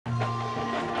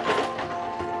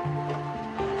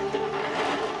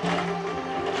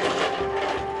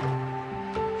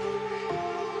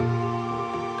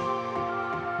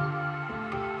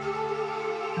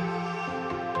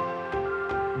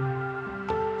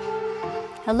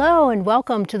Hello and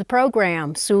welcome to the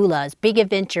program, Sula's Big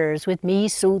Adventures with me,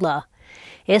 Sula.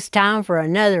 It's time for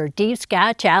another deep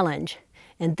sky challenge,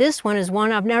 and this one is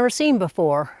one I've never seen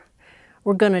before.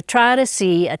 We're going to try to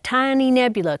see a tiny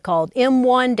nebula called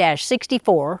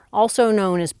M1-64, also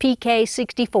known as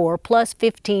PK64 plus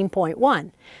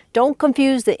 15.1. Don't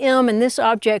confuse the M in this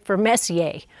object for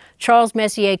Messier. Charles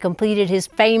Messier completed his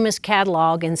famous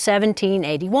catalog in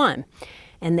 1781.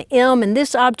 And the M in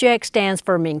this object stands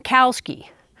for Minkowski.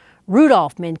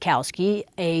 Rudolph Minkowski,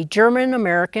 a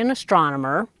German-American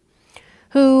astronomer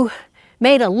who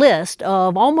made a list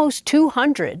of almost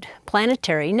 200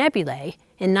 planetary nebulae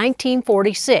in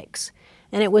 1946.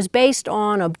 And it was based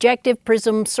on objective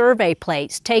prism survey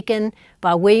plates taken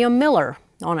by William Miller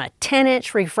on a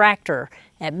 10-inch refractor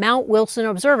at Mount Wilson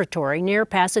Observatory near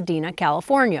Pasedena,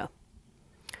 California.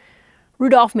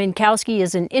 Rudolph Minkowski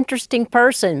is an interesting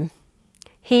person.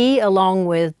 He, along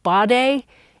with Baade,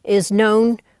 is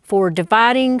known for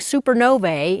dividing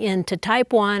supernovae into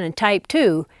type 1 and type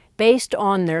 2 based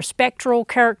on their spectral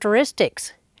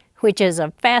characteristics, which is a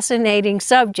fascinating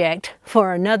subject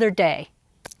for another day.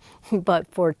 But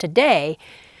for today,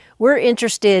 we're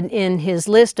interested in his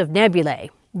list of nebulae.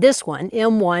 This one,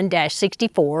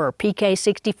 M1-64 or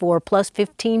PK64 plus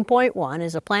 15.1,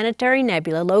 is a planetary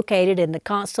nebula located in the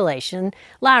constellation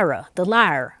Lyre, the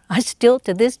Lyre. I still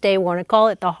to this day want to call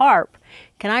it the harp.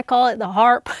 Can I call it the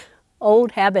harp?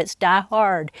 Old habits die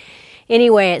hard.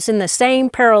 Anyway, it's in the same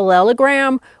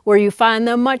parallelogram where you find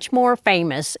the much more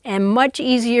famous and much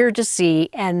easier to see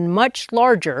and much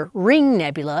larger ring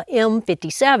nebula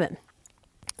M57.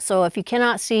 So if you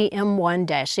cannot see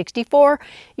M1-64,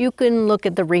 you can look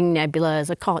at the ring nebula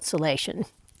as a consolation.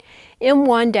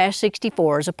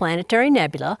 M1-64 is a planetary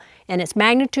nebula and it's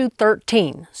magnitude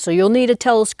 13, so you'll need a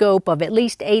telescope of at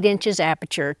least 8 inches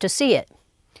aperture to see it.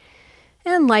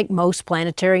 And like most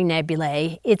planetary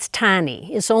nebulae, it's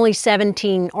tiny. It's only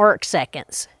 17 arc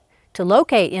seconds. To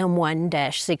locate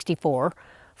M1-64,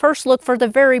 first look for the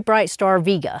very bright star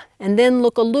Vega, and then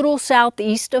look a little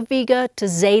southeast of Vega to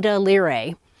Zeta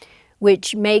Lyrae,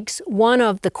 which makes one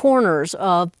of the corners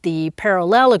of the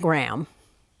parallelogram.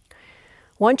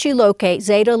 Once you locate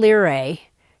Zeta Lyrae,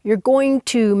 you're going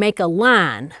to make a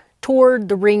line toward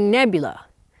the ring nebula.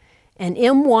 And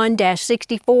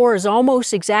M1-64 is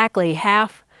almost exactly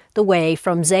half the way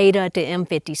from Zeta to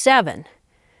M57,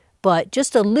 but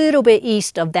just a little bit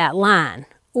east of that line.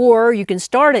 Or you can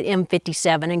start at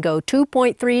M57 and go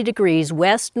 2.3 degrees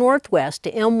west-northwest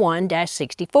to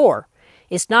M1-64.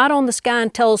 It's not on the Sky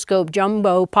and Telescope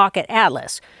Jumbo Pocket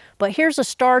Atlas, but here's a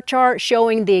star chart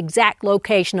showing the exact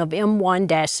location of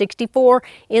M1-64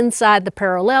 inside the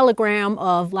parallelogram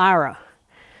of Lyre.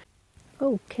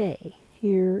 Okay,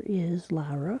 here is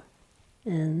Lyre,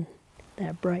 and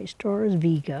that bright star is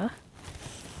Vega.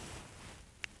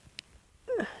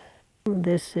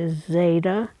 This is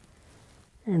Zeta,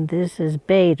 and this is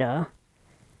Beta.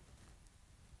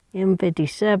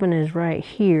 M57 is right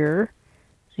here.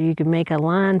 So you can make a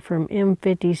line from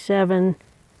M57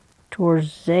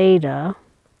 towards Zeta,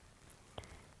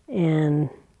 and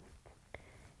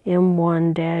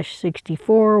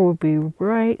M1-64 will be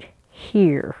right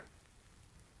here.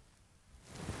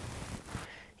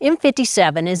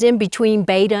 M57 is in between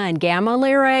Beta and Gamma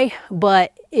Lyrae,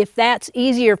 but if that's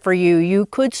easier for you, you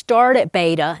could start at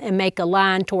Beta and make a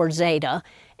line towards Zeta,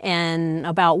 and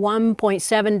about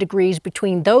 1.7 degrees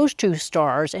between those two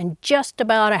stars and just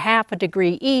about a half a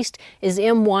degree east is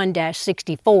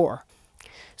M1-64.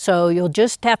 So you'll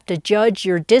just have to judge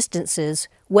your distances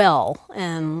well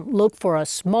and look for a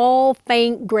small,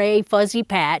 faint gray fuzzy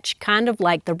patch, kind of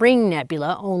like the ring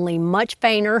nebula, only much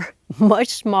fainter, much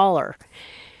smaller.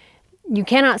 You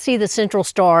cannot see the central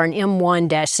star in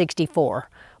M1-64.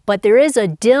 But there is a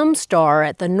dim star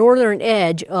at the northern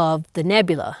edge of the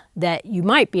nebula that you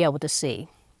might be able to see.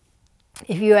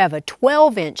 If you have a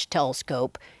 12-inch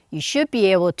telescope, you should be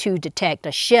able to detect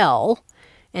a shell.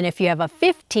 And if you have a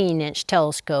 15-inch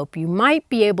telescope, you might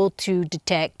be able to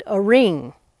detect a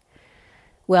ring.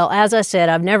 Well, as I said,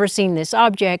 I've never seen this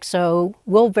object, so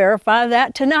we'll verify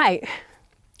that tonight.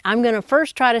 I'm going to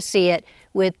first try to see it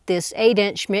with this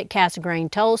 8-inch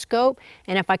Schmidt-Cassegrain telescope,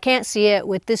 and if I can't see it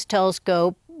with this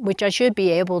telescope, which I should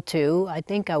be able to, I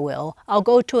think I will, I'll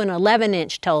go to an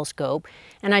 11-inch telescope,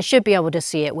 and I should be able to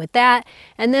see it with that,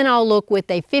 and then I'll look with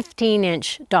a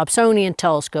 15-inch Dobsonian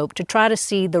telescope to try to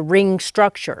see the ring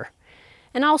structure.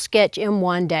 And I'll sketch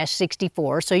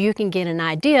M1-64 so you can get an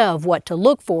idea of what to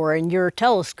look for in your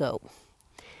telescope.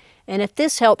 And if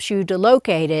this helps you to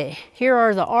locate it, here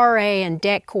are the RA and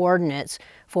DEC coordinates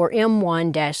for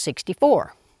M1-64.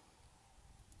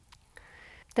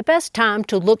 The best time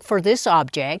to look for this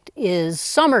object is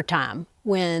summertime,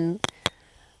 when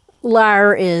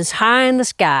Lyre is high in the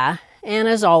sky, and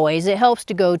as always, it helps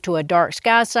to go to a dark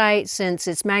sky site since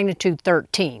it's magnitude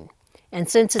 13. And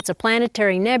since it's a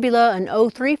planetary nebula, an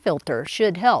O3 filter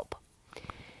should help.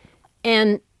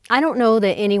 And I don't know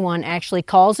that anyone actually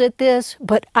calls it this,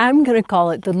 but I'm going to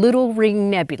call it the Little Ring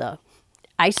Nebula.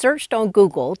 I searched on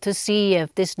Google to see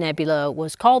if this nebula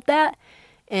was called that,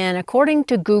 and according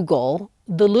to Google,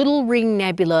 the Little Ring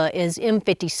Nebula is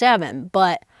M57,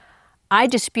 but I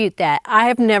dispute that. I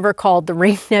have never called the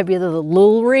Ring Nebula the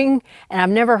Little Ring, and I've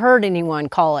never heard anyone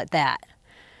call it that.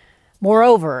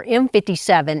 Moreover,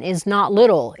 M57 is not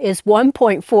little. It's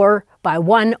 1.4 by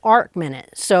 1 arc minute.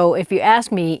 So if you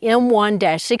ask me,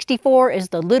 M1-64 is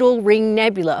the Little Ring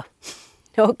Nebula.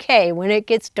 Okay, when it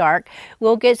gets dark,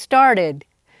 we'll get started.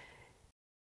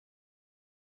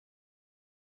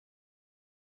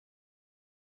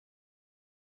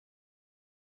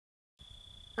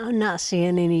 I'm not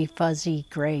seeing any fuzzy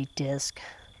gray disk.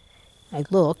 I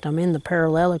looked, I'm in the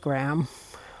parallelogram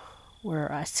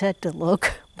where I said to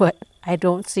look, but I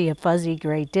don't see a fuzzy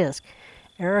gray disk.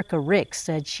 Erica Ricks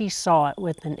said she saw it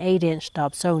with an 8-inch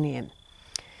Dobsonian,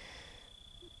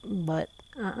 but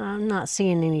I'm not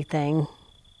seeing anything.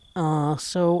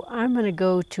 So I'm going to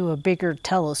go to a bigger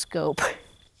telescope.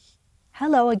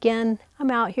 Hello again.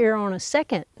 I'm out here on a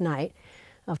second night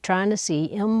of trying to see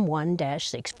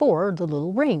M1-64, the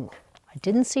little ring. I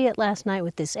didn't see it last night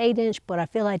with this 8-inch, but I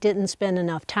feel I didn't spend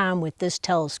enough time with this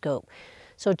telescope.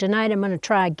 So tonight I'm going to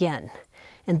try again.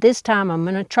 And this time I'm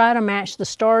going to try to match the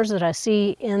stars that I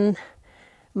see in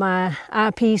my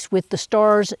eyepiece with the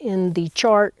stars in the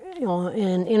chart in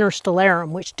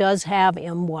Interstellarum, which does have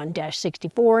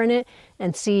M1-64 in it,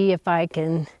 and see if I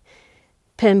can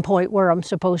pinpoint where I'm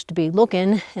supposed to be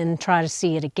looking and try to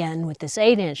see it again with this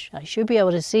 8-inch. I should be able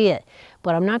to see it,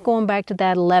 but I'm not going back to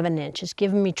that 11-inch. It's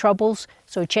giving me troubles,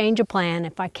 so change of plan.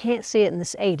 If I can't see it in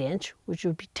this 8-inch, which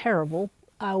would be terrible,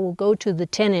 I will go to the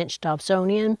 10-inch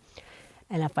Dobsonian,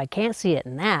 and if I can't see it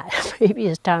in that, maybe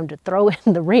it's time to throw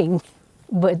in the ring,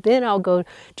 but then I'll go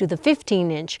to the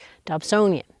 15-inch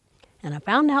Dobsonian. And I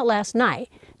found out last night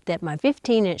that my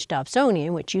 15-inch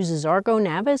Dobsonian, which uses Argo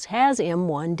Navis, has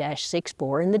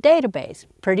M1-64 in the database.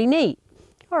 Pretty neat.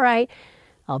 All right,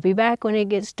 I'll be back when it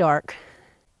gets dark.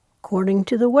 According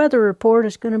to the weather report,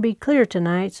 it's going to be clear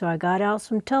tonight, so I got out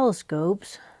some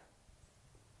telescopes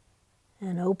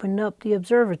and opened up the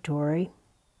observatory.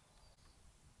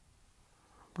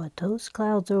 But those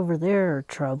clouds over there are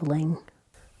troubling.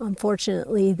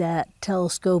 Unfortunately, that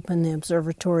telescope in the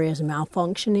observatory is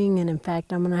malfunctioning, and in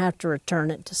fact, I'm going to have to return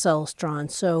it to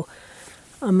Celestron. So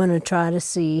I'm going to try to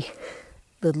see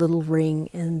the little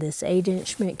ring in this 8-inch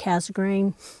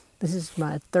Schmidt-Cassegrain. This is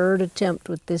my third attempt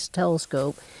with this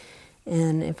telescope,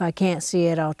 and if I can't see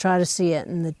it, I'll try to see it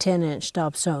in the 10-inch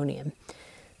Dobsonian.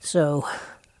 So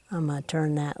I'm going to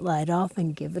turn that light off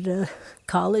and give it a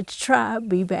college try.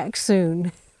 Be back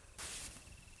soon.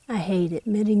 I hate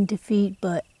admitting defeat,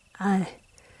 but I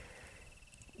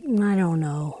don't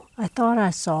know. I thought I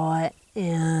saw it,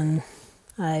 and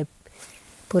I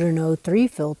put an O3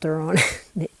 filter on it,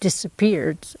 and it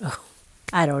disappeared. So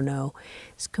I don't know.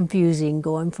 It's confusing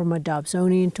going from a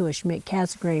Dobsonian to a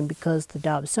Schmidt-Cassegrain because the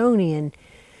Dobsonian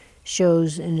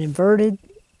shows an inverted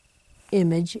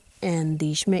image, and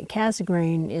the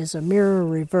Schmidt-Cassegrain is a mirror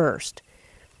reversed.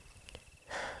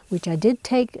 Which I did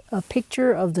take a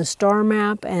picture of the star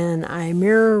map, and I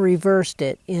mirror reversed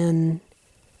it in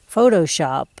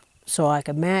Photoshop so I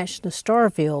could match the star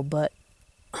field, but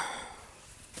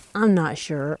I'm not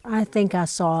sure. I think I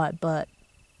saw it, but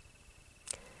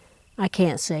I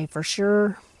can't say for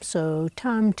sure. So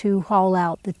time to haul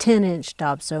out the 10-inch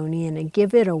Dobsonian and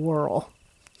give it a whirl.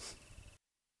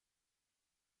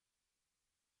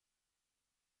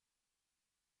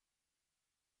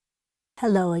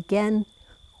 Hello again.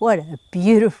 What a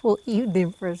beautiful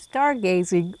evening for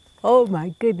stargazing. Oh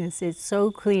my goodness, it's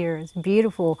so clear, it's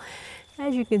beautiful.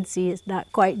 As you can see, it's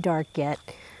not quite dark yet,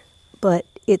 but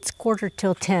it's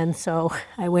 9:45, so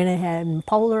I went ahead and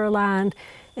polar aligned,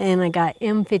 and I got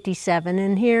M57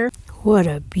 in here. What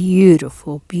a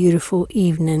beautiful, beautiful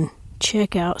evening.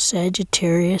 Check out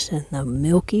Sagittarius and the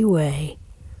Milky Way.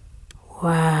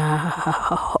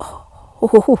 Wow,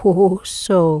 oh,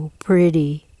 so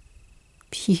pretty,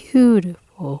 beautiful.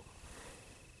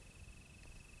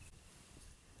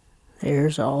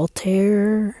 There's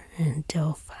Altair and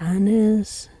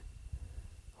Delphinus.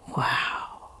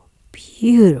 Wow,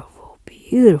 beautiful,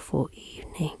 beautiful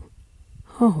evening.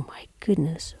 Oh my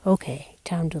goodness. Okay,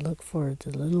 time to look for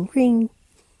the little ring.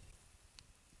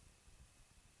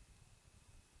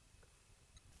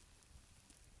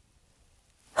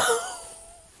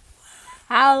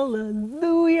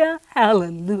 Hallelujah,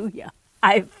 hallelujah.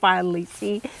 I finally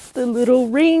see the little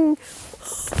ring.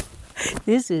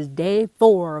 This is day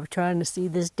 4 of trying to see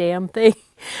this damn thing.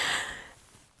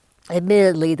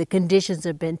 Admittedly, the conditions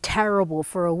have been terrible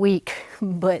for a week,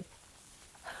 but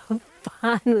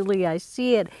finally I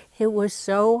see it. It was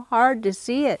so hard to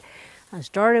see it. I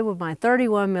started with my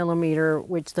 31 millimeter,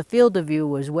 which the field of view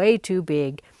was way too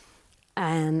big,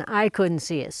 and I couldn't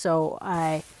see it. So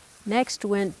I next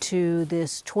went to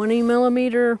this 20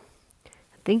 millimeter. I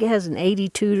think it has an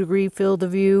 82-degree field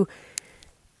of view,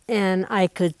 and I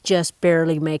could just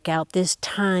barely make out this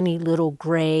tiny little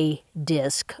gray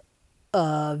disc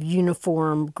of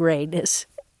uniform grayness.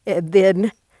 And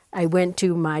then I went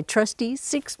to my trusty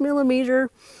 6 millimeter,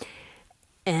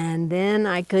 and then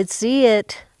I could see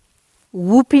it.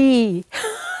 Whoopee!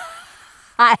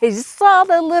 I saw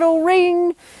the little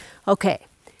ring. Okay,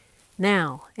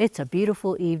 now it's a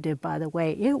beautiful evening, by the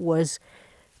way. It was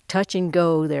touch and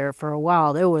go there for a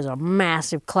while. There was a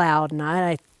massive cloud, and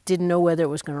I didn't know whether it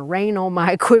was going to rain on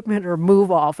my equipment or move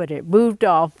off, and it moved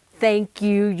off. Thank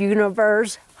you,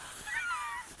 universe.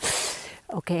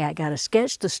 Okay, I got to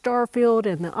sketch the star field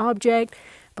and the object,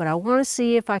 but I want to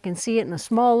see if I can see it in a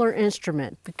smaller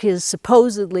instrument, because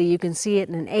supposedly you can see it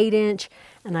in an 8-inch,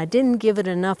 and I didn't give it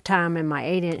enough time in my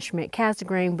 8-inch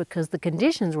Schmidt-Cassegrain because the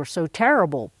conditions were so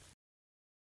terrible.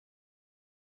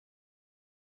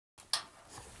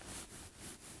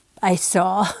 I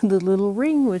saw the little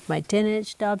ring with my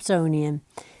 10-inch Dobsonian.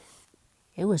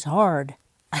 It was hard.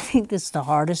 I think this is the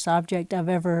hardest object I've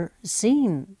ever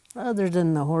seen, other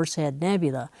than the Horsehead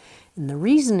Nebula. And the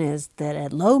reason is that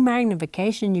at low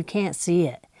magnification, you can't see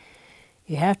it.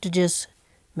 You have to just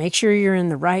make sure you're in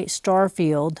the right star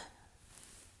field,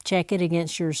 check it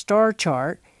against your star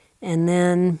chart, and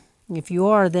then if you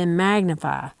are, then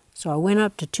magnify. So I went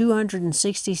up to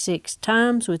 266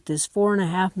 times with this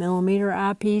 4.5 millimeter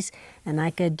eyepiece, and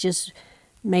I could just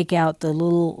make out the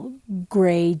little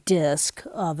gray disc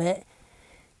of it.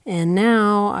 And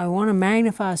now I want to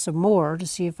magnify some more to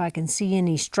see if I can see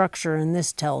any structure in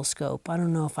this telescope. I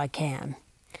don't know if I can.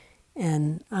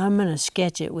 And I'm going to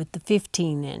sketch it with the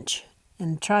 15-inch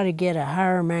and try to get a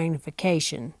higher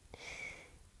magnification.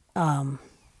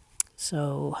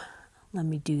 So let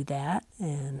me do that,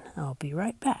 and I'll be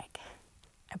right back.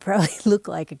 I probably look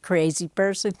like a crazy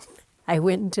person. I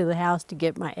went into the house to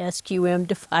get my SQM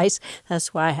device.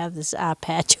 That's why I have this eye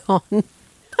patch on.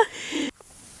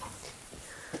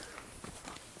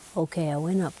 Okay, I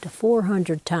went up to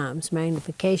 400 times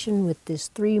magnification with this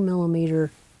 3 millimeter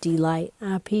D-Light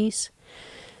eyepiece,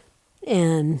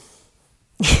 and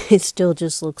it still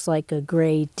just looks like a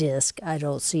gray disc. I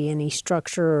don't see any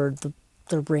structure or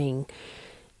the ring,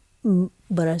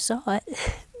 but I saw it.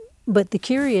 But the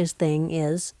curious thing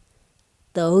is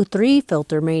the O3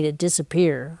 filter made it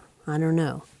disappear. I don't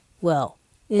know. Well,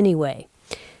 anyway,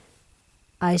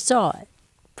 I saw it.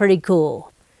 Pretty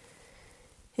cool.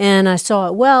 And I saw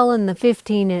it well in the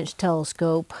 15-inch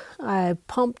telescope. I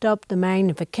pumped up the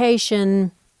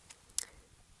magnification,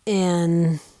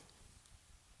 and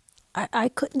I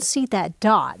couldn't see that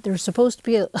dot. There's supposed to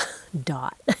be a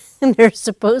dot. There's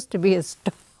supposed to be a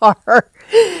star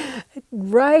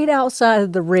right outside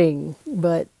of the ring,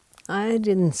 but I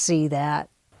didn't see that.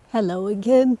 Hello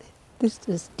again. This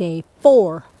is day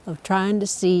 4 of trying to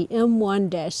see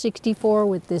M1-64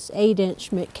 with this 8-inch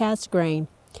Schmidt-Cassegrain.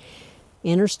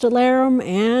 Interstellarum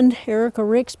and Erica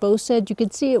Ricks both said you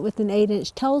could see it with an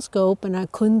 8-inch telescope, and I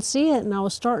couldn't see it, and I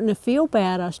was starting to feel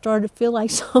bad. I started to feel like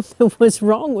something was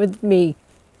wrong with me.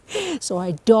 So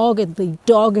I doggedly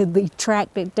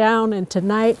tracked it down, and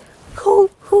tonight,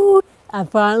 hoot, hoot, I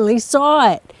finally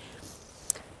saw it.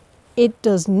 It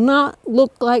does not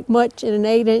look like much in an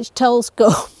 8-inch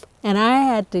telescope, and I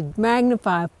had to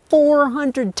magnify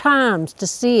 400 times to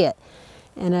see it.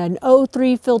 And an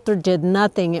O3 filter did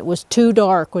nothing. It was too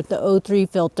dark with the O3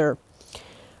 filter.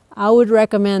 I would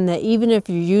recommend that even if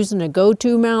you're using a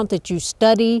go-to mount, that you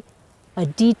study a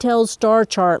detailed star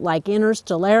chart like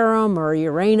Interstellarum or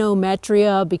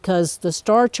Uranometria, because the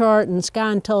star chart in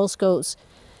Sky and Telescope's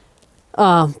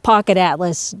Pocket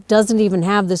Atlas doesn't even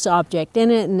have this object in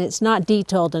it, and it's not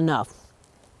detailed enough.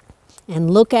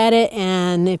 And look at it,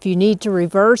 and if you need to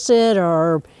reverse it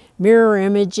or mirror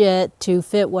image it to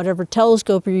fit whatever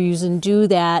telescope you're using, do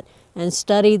that, and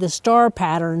study the star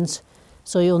patterns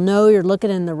so you'll know you're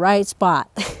looking in the right spot.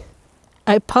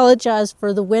 I apologize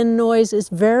for the wind noise. It's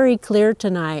very clear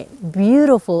tonight.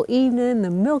 Beautiful evening. The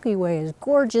Milky Way is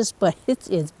gorgeous, but it's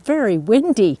very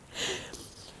windy.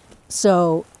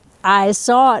 So I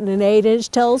saw it in an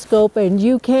 8-inch telescope, and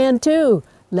you can too.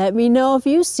 Let me know if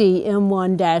you see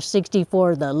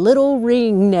M1-64, the Little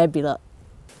Ring Nebula.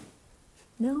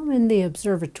 Now I'm in the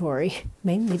observatory,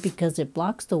 mainly because it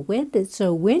blocks the wind. It's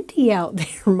so windy out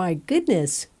there, my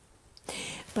goodness.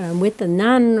 But I'm with the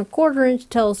 9 1/4 inch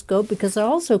telescope because I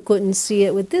also couldn't see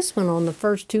it with this one on the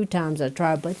first 2 times I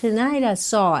tried, but tonight I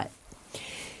saw it.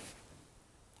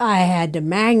 I had to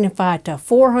magnify it to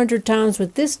 400 times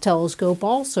with this telescope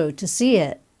also to see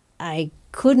it. I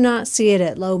could not see it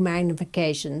at low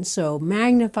magnification, so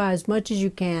magnify as much as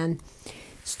you can.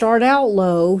 Start out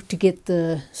low to get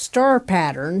the star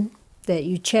pattern that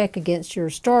you check against your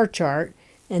star chart,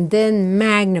 and then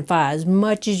magnify as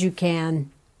much as you can.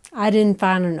 I didn't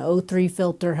find an O3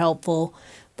 filter helpful,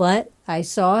 but I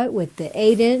saw it with the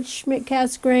 8-inch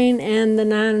Schmidt-Cassegrain and the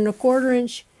 9 1/4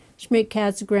 inch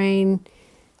Schmidt-Cassegrain.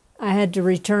 I had to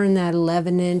return that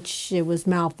 11-inch. It was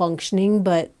malfunctioning,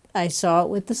 but I saw it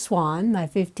with the Swan, my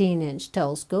 15-inch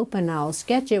telescope, and I'll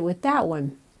sketch it with that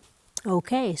one.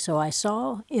 Okay, so I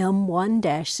saw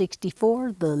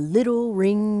M1-64, the Little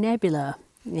Ring Nebula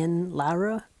in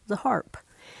Lyre, the harp.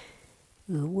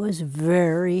 It was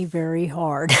very, very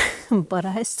hard, but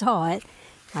I saw it.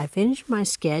 I finished my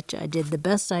sketch. I did the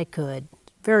best I could.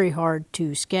 Very hard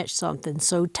to sketch something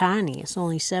so tiny. It's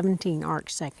only 17 arc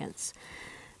seconds.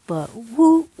 But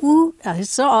woo, woo, I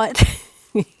saw it.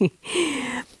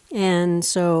 And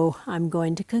so I'm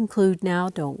going to conclude now.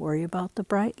 Don't worry about the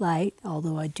bright light,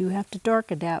 although I do have to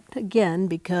dark adapt again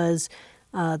because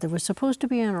there was supposed to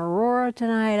be an aurora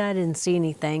tonight. I didn't see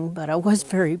anything, but I was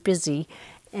very busy.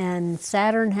 And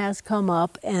Saturn has come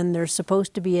up, and there's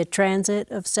supposed to be a transit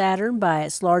of Saturn by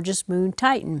its largest moon,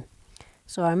 Titan.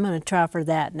 So I'm going to try for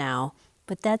that now.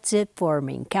 But that's it for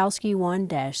Minkowski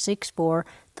 1-64,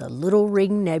 the Little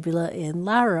Ring Nebula in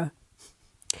Lyre.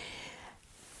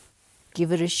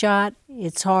 Give it a shot.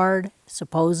 It's hard.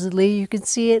 Supposedly you can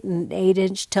see it in an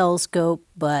 8-inch telescope,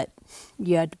 but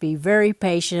you have to be very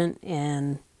patient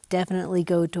and definitely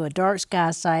go to a dark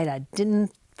sky site. I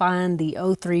didn't find the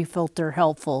O3 filter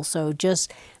helpful, so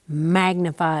just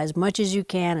magnify as much as you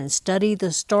can and study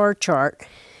the star chart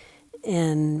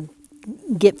and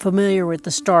get familiar with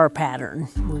the star pattern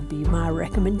would be my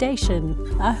recommendation.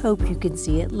 I hope you can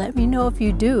see it. Let me know if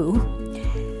you do.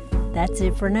 That's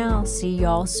it for now. See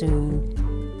y'all soon.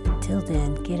 Until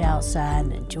then, get outside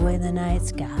and enjoy the night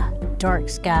sky. Dark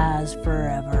skies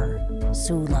forever.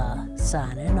 Sula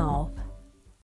signing off.